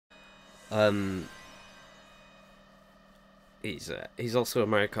Um, he's also a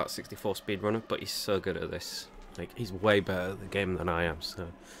Mario Kart 64 speedrunner, but he's so good at this. Like, he's way better at the game than I am, so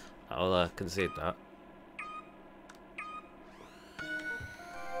I'll concede that.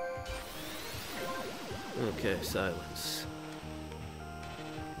 Okay, silence.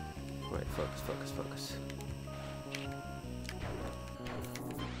 Right, focus, focus, focus.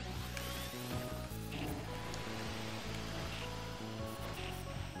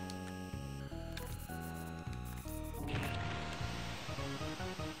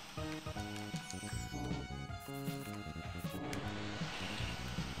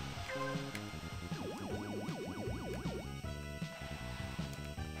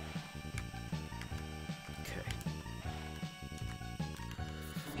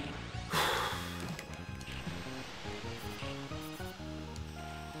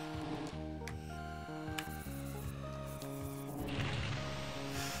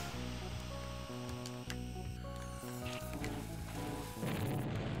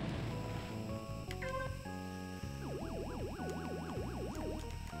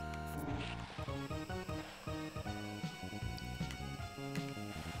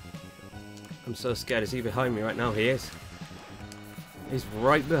 I'm so scared. Is he behind me right now? He is. He's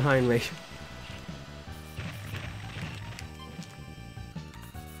right behind me.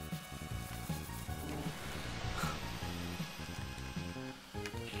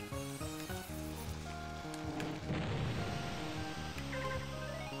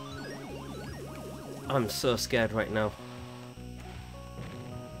 I'm so scared right now.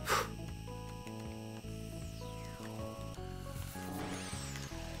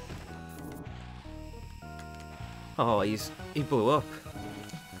 Oh, he blew up.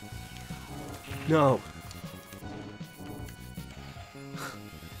 No.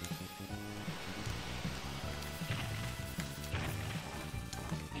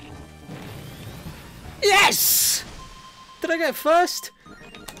 Yes! Did I get first?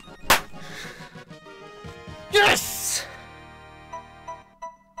 Yes!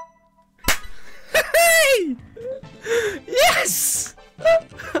 Yes!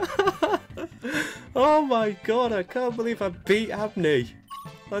 Oh my god, I can't believe I beat Abney.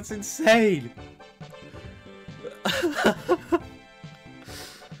 That's insane.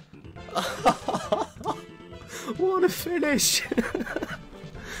 What a finish.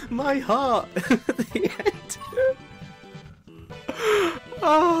 My heart at the end.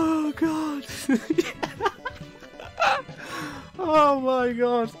 Oh god. Oh my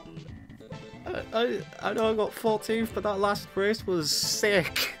god. I know I got 14th, but that last race was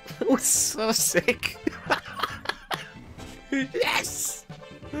sick. It was so sick. Yes!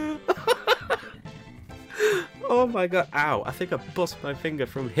 Oh my god, ow. I think I bust my finger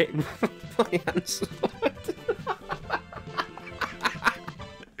from hitting my hand.